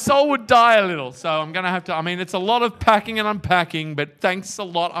 My soul would die a little. So I'm going to have to, I mean, it's a lot of packing and unpacking, but thanks a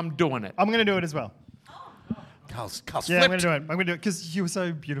lot, I'm doing it. I'm going to do it as well. Carl's Yeah, I'm flipped. going to do it because you were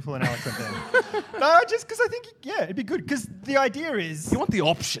so beautiful and eloquent then. No, just because I think, it'd be good. Because the idea is, You want the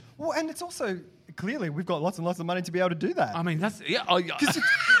option. well, and it's also, clearly, we've got lots and lots of money to be able to do that. I mean, that's, yeah.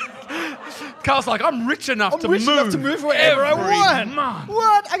 Carl's like, I'm rich enough to rich move. enough to move wherever I every want. month.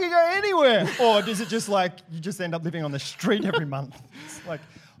 What? I can go anywhere. Or is it just like you just end up living on the street every month? It's like,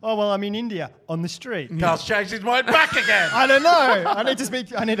 oh, well, I'm in India on the street. Carl's changed his mind back again. I don't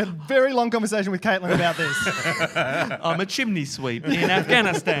know. I need a very long conversation with Caitlin about this. I'm a chimney sweep in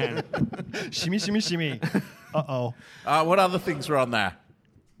Afghanistan. Shimmy, shimmy, shimmy. Uh-oh. What other things were on there?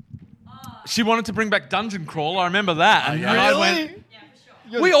 She wanted to bring back Dungeon Crawl. I remember that. And yeah. I Really? went, Yeah,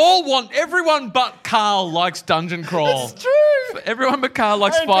 for sure. we all want, everyone but Carl likes Dungeon Crawl. It's true. Everyone but Carl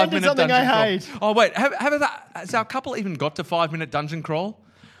likes I invented 5-minute something Dungeon I Crawl. hate. Oh, wait. Has our couple even got to 5-minute Dungeon Crawl?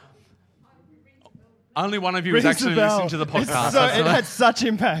 Only one of you is Rings actually the bell. listening to the It's podcast. so, That's it right. had such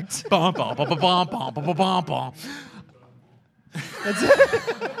impact. Bum, bum, bum, bum, bum, bum, bum, bum, bum. That's it.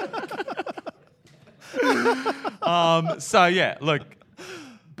 So yeah, look.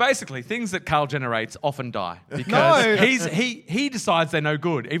 Basically, things that Carl generates often die because No. he decides they're no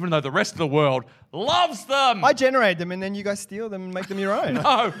good, even though the rest of the world loves them. I generate them and then you guys steal them and make them your own.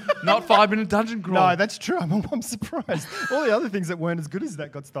 No, not 5-minute Dungeon Crawl. No, that's true. I'm surprised. All the other things that weren't as good as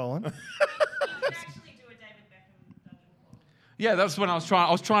that got stolen. You could actually do a David Beckham Dungeon Crawl. Yeah, that's when I was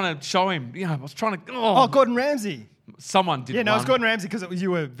trying to show him. Yeah, I was trying to. Oh, Gordon Ramsay. Someone did. Yeah, no, it was one. Gordon Ramsay because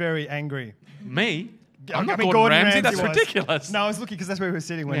you were very angry. Me. I'm I not mean, Gordon Ramsay. That's was. ridiculous. No, I was looking because that's where we were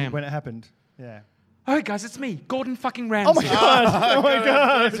sitting Yeah. when it happened. Yeah. Oh, guys, it's me, Gordon fucking Ramsay. Oh my god! Oh my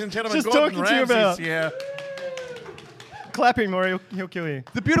god! Ladies and gentlemen, Just Gordon talking to you Ramsay's about here. clap him or he'll kill you.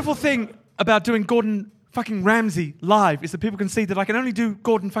 The beautiful thing about doing Gordon fucking Ramsay live is that people can see that I can only do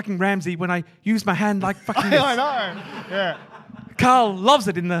Gordon fucking Ramsay when I use my hand like fucking this. I know. Yeah. Carl loves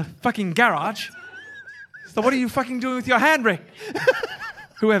it in the fucking garage. So what are you fucking doing with your hand, Rick?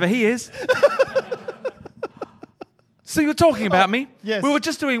 Whoever he is. So you were talking about me. Yes. We were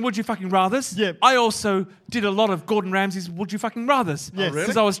just doing Would You Fucking Rathers. Yep. I also did a lot of Gordon Ramsay's Would You Fucking Rathers. Yes. Oh, really?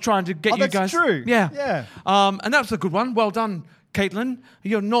 Because I was trying to get you that's guys. true. Yeah. Yeah. And that was a good one. Well done, Caitlin.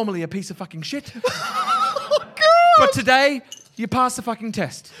 You're normally a piece of fucking shit. But today, you passed the fucking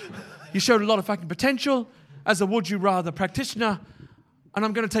test. You showed a lot of fucking potential as a Would You Rather practitioner, and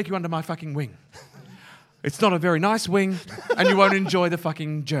I'm going to take you under my fucking wing. It's not a very nice wing, and you won't enjoy the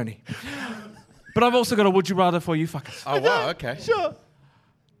fucking journey. But I've also got a Would You Rather for you fuckers. Oh, wow, okay. Sure.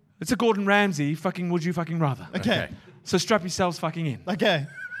 It's a Gordon Ramsay fucking Would You Fucking Rather. Okay. So strap yourselves fucking in. Okay.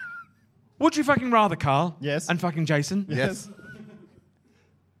 Would you fucking rather, Carl? Yes. And fucking Jason? Yes.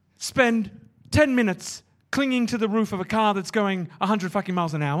 Spend 10 minutes clinging to the roof of a car that's going 100 fucking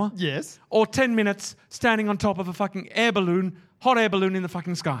miles an hour? Yes. Or 10 minutes standing on top of a fucking air balloon, hot air balloon in the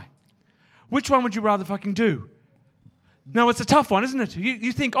fucking sky? Which one would you rather fucking do? No, it's a tough one, isn't it?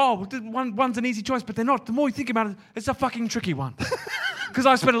 You think, oh, one's an easy choice, but they're not. The more you think about it, it's a fucking tricky one. Because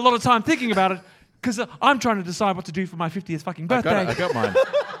I've spent a lot of time thinking about it, because I'm trying to decide what to do for my 50th fucking birthday.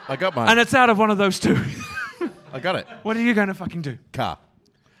 I got mine. And it's out of one of those two. I got it. What are you going to fucking do? Car.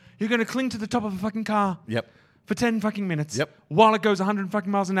 You're going to cling to the top of a fucking car Yep. for 10 fucking minutes Yep. while it goes 100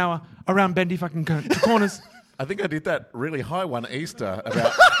 fucking miles an hour around bendy fucking corners. I think I did that really high one Easter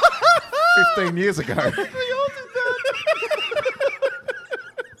about 15 years ago.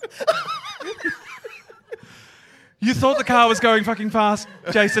 You thought the car was going fucking fast,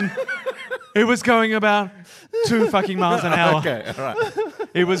 Jason. It was going about 2 fucking miles an hour. Okay, all right.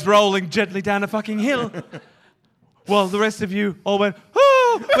 It was rolling gently down a fucking hill. While the rest of you all went,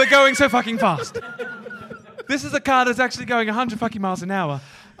 oh, we're going so fucking fast. This is a car that's actually going 100 fucking miles an hour.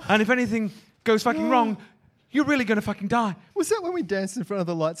 And if anything goes fucking wrong, you're really going to fucking die. Was that when we danced in front of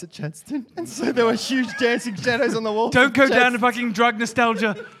the lights at Chadston? And so there were huge dancing shadows on the wall? Don't go down to fucking drug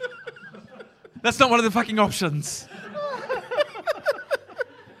nostalgia. That's not one of the fucking options.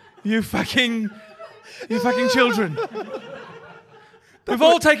 You fucking children. We've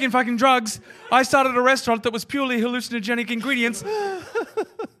all taken fucking drugs. I started a restaurant that was purely hallucinogenic ingredients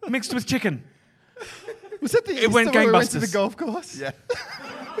mixed with chicken. Was that the Easter went when we went to gangbusters. the golf course? Yeah.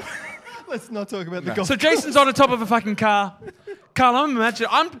 Let's not talk about the golf So course. Jason's on the top of a fucking car. Carl,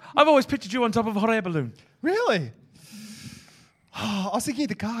 I've always pictured you on top of a hot air balloon. Really? I was thinking of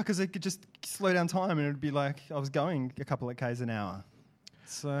the car because it could just slow down time and it would be like I was going a couple of Ks an hour.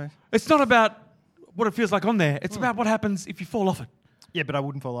 So It's not about what it feels like on there. It's about what happens if you fall off it. yeah, but I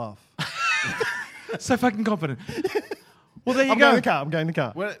wouldn't fall off. So fucking confident. Well, there you I'm go. going the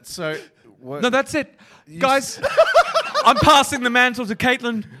car. Well, so, what, No, that's it. Guys, I'm passing the mantle to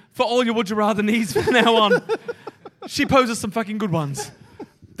Caitlin for all your would you rather needs from now on. She poses some fucking good ones.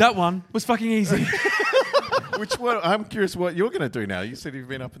 That one was fucking easy. which one? I'm curious what you're going to do now. You said you've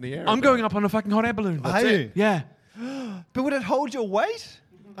been up in the air. I'm going up on a fucking hot air balloon. Are you? Yeah. But would it hold your weight?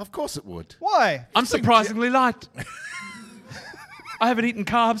 Of course it would. Why? I'm surprisingly light. I haven't eaten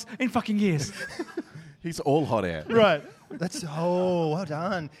carbs in fucking years. He's all hot air. Right. That's well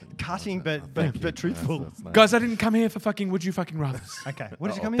done. Cutting but truthful. That's nice. Guys, I didn't come here for fucking would you fucking rathers. Okay. What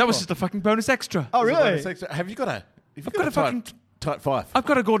did you come here That was for? just a fucking bonus extra. Oh, Is it like really? a sex- Have you got a? I've got a fucking tight five. I've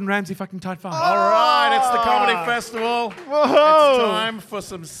got a Gordon Ramsay fucking tight five. All right, it's the comedy festival. Whoa. It's time for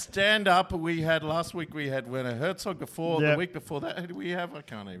some stand-up. We had last week. We had Werner Herzog before. Yep. The week before that, who did we have? I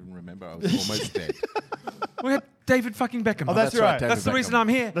can't even remember. I was almost dead. We had David fucking Beckham. Oh, that's That's right, right. David That's the Beckham. reason I'm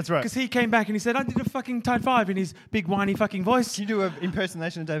here. That's right. Because he came back and he said, I did a fucking tight five in his big whiny fucking voice. Can you do an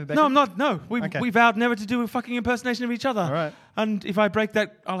impersonation of David Beckham? No, I'm not. No. Okay. We vowed never to do a fucking impersonation of each other. All right. And if I break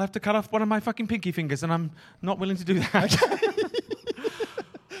that, I'll have to cut off one of my fucking pinky fingers, and I'm not willing to do that.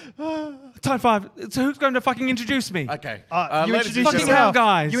 Tight five. So who's going to fucking introduce me? Okay. You ladies and introduce Fucking gentlemen, hell, yourself.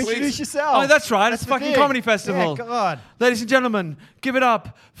 guys. You Please. introduce yourself. Oh, that's right. It's the fucking thing. comedy festival. Yeah, God. Ladies and gentlemen, give it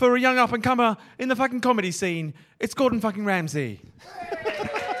up for a young up-and-comer in the fucking comedy scene. It's Gordon fucking Ramsay.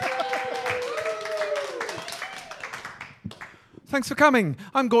 Thanks for coming.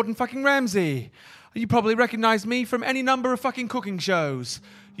 I'm Gordon fucking Ramsay. You probably recognize me from any number of fucking cooking shows.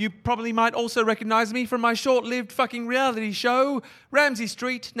 You probably might also recognize me from my short-lived fucking reality show, Ramsay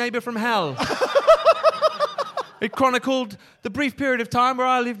Street, Neighbour from Hell. It chronicled the brief period of time where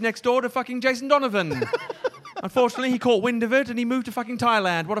I lived next door to fucking Jason Donovan. Unfortunately, he caught wind of it and he moved to fucking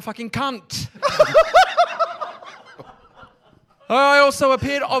Thailand. What a fucking cunt. I also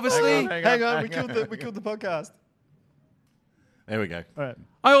appeared, obviously... Hang on, we killed the podcast. There we go. All right.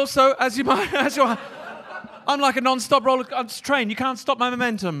 I also, I'm like a non-stop roller train. You can't stop my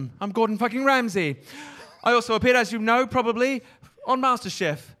momentum. I'm Gordon fucking Ramsay. I also appeared, as you know, probably on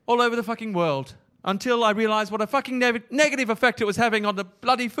MasterChef all over the fucking world until I realised what a fucking negative effect it was having on the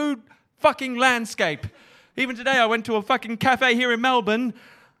bloody food fucking landscape. Even today, I went to a fucking cafe here in Melbourne.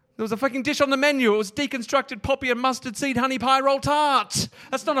 There was a fucking dish on the menu. It was deconstructed poppy and mustard seed honey pie roll tart.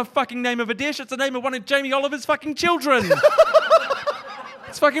 That's not a fucking name of a dish. It's the name of one of Jamie Oliver's fucking children.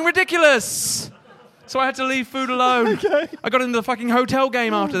 It's fucking ridiculous. So I had to leave food alone. Okay. I got into the fucking hotel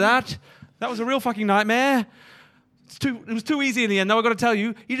game after that. That was a real fucking nightmare. It was too easy in the end, though, I've got to tell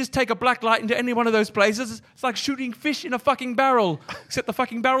you. You just take a black light into any one of those places. It's like shooting fish in a fucking barrel, except the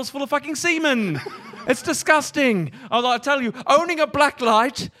fucking barrel's full of fucking semen. It's disgusting. I tell you, owning a black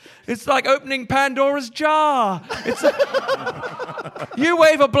light, it's like opening Pandora's jar. You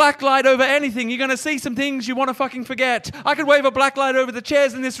wave a black light over anything, you're going to see some things you want to fucking forget. I could wave a black light over the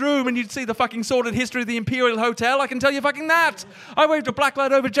chairs in this room and you'd see the fucking sordid history of the Imperial Hotel. I can tell you fucking that. I waved a black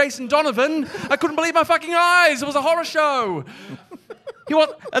light over Jason Donovan. I couldn't believe my fucking eyes. It was a horror show.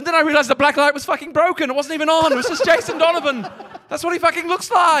 And then I realised the black light was fucking broken. It wasn't even on. It was just Jason Donovan. That's what he fucking looks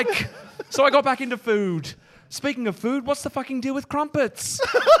like. So I got back into food. Speaking of food, what's the fucking deal with crumpets?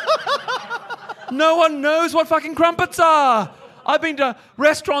 No one knows what fucking crumpets are. I've been to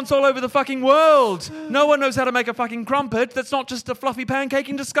restaurants all over the fucking world. No one knows how to make a fucking crumpet that's not just a fluffy pancake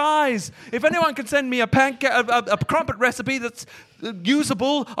in disguise. If anyone can send me a crumpet recipe that's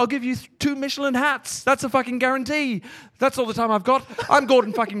usable, I'll give you 2 Michelin hats. That's a fucking guarantee. That's all the time I've got. I'm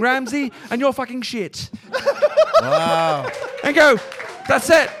Gordon fucking Ramsay, and you're fucking shit. Wow. And go. That's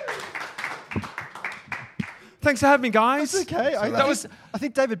it. Thanks for having me, guys. That's okay. I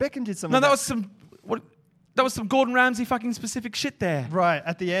think David Beckham did something. No, that was some Gordon Ramsay fucking specific shit there. Right,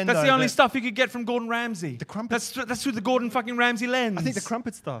 at the end. That's the only stuff you could get from Gordon Ramsay. The crumpets. That's through the Gordon fucking Ramsay lens. I think the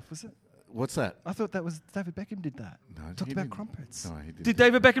crumpet stuff, was it? What's that? I thought that was David Beckham did that. No, Talked he about didn't. crumpets. No, he didn't. Did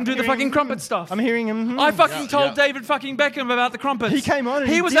David Beckham do the fucking crumpet stuff? I'm hearing him. I fucking told yeah. David fucking Beckham about the crumpets. He came on and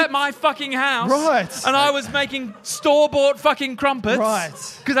he he was did- at my fucking house. Right. And I was making store-bought fucking crumpets. Right.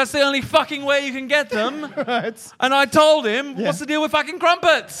 Because that's the only fucking way you can get them. Right. And I told him, Yeah. what's the deal with fucking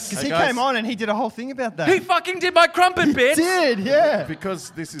crumpets? Because he guys. came on and he did a whole thing about that. He fucking did my crumpet bit. did, yeah. Because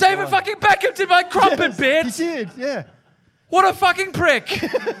this is David why- fucking Beckham did my crumpet Yes, bit. He did, yeah. What a fucking prick.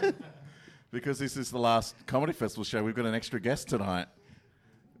 Because this is the last comedy festival show. We've got an extra guest tonight.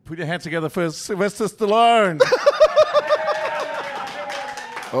 Put your hand together for Sylvester Stallone.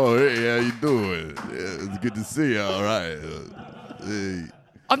 Oh, hey, how you doing? Yeah, it's good to see you. All right. Hey.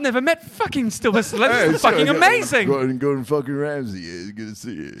 I've never met fucking Sylvester Stallone. This is fucking amazing. Gordon fucking Ramsay. Yeah, it's good to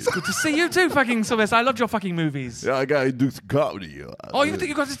see you. Good to see you too, fucking Sylvester. I loved your fucking movies. Yeah, I gotta do some comedy. Oh, you think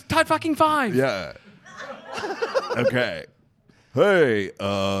you got this tight fucking 5? Yeah. Okay. Hey,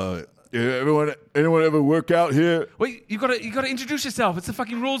 anyone ever work out here? Wait, you gotta introduce yourself. It's the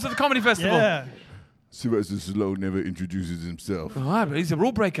fucking rules of the comedy festival. Yeah. Sylvester Stallone never introduces himself. All right, but he's a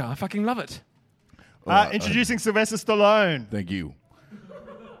rule breaker. I fucking love it. Introducing Sylvester Stallone. Thank you.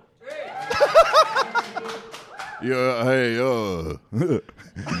 Yeah, hey,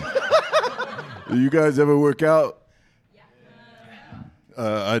 you guys ever work out?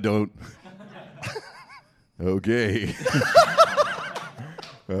 I don't. Okay.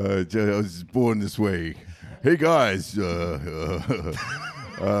 I was born this way. Hey guys,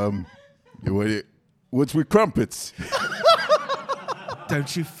 what's with crumpets?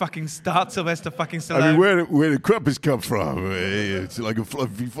 Don't you fucking start, Sylvester fucking Stallone. I mean, where did crumpets come from? It's like a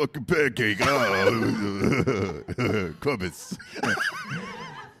fluffy fucking pancake. Oh, crumpets.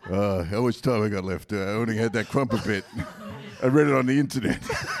 How much time I got left? I only had that crumpet bit. I read it on the internet.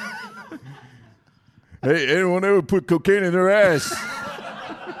 Hey, anyone ever put cocaine in their ass?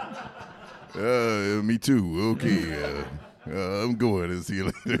 Me too. Okay. I'm going. I'll see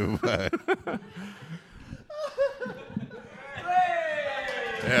you later. Bye.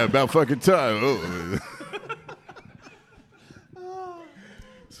 Yeah, about fucking time. Oh.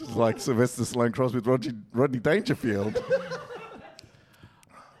 This is like Sylvester Stallone crossed with Rodney Dangerfield.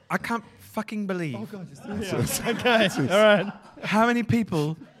 I can't fucking believe Okay, all right. how many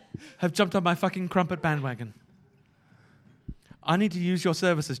people have jumped on my fucking crumpet bandwagon. I need to use your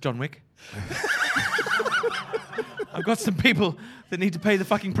services, John Wick. I've got some people that need to pay the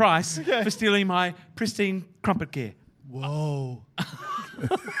fucking price for stealing my pristine crumpet gear. Whoa.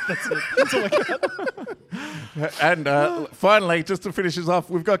 And finally, just to finish us off,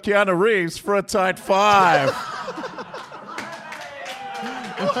 we've got Keanu Reeves for a tight 5.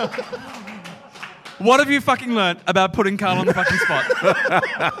 What have you fucking learnt about putting Carl on the fucking spot?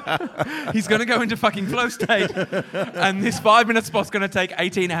 He's going to go into fucking flow state, and this 5-minute spot's going to take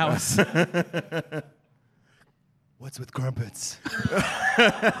 18 hours. What's with crumpets?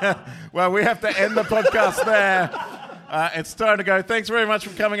 Well, we have to end the podcast there. It's time to go. Thanks very much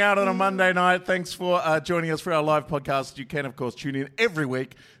for coming out on a Monday night. Thanks for joining us for our live podcast. You can, of course, tune in every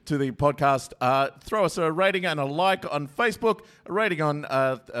week to the podcast. Throw us a rating and a like on Facebook, a rating on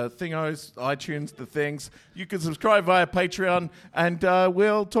Thingos, iTunes, the things. You can subscribe via Patreon, and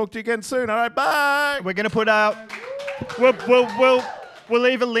we'll talk to you again soon. All right, bye. We're going to put out... We'll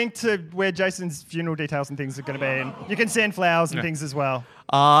leave a link to where Jason's funeral details and things are going to be. And you can send flowers and things as well.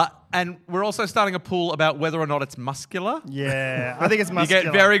 And we're also starting a pool about whether or not it's muscular. Yeah, I think it's muscular. You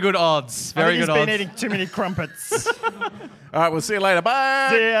get very good odds. Very good odds. He's been eating too many crumpets. All right, we'll see you later. Bye.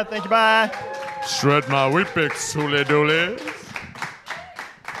 See ya. Thank you. Bye. Shred my whippets, hooly dooly.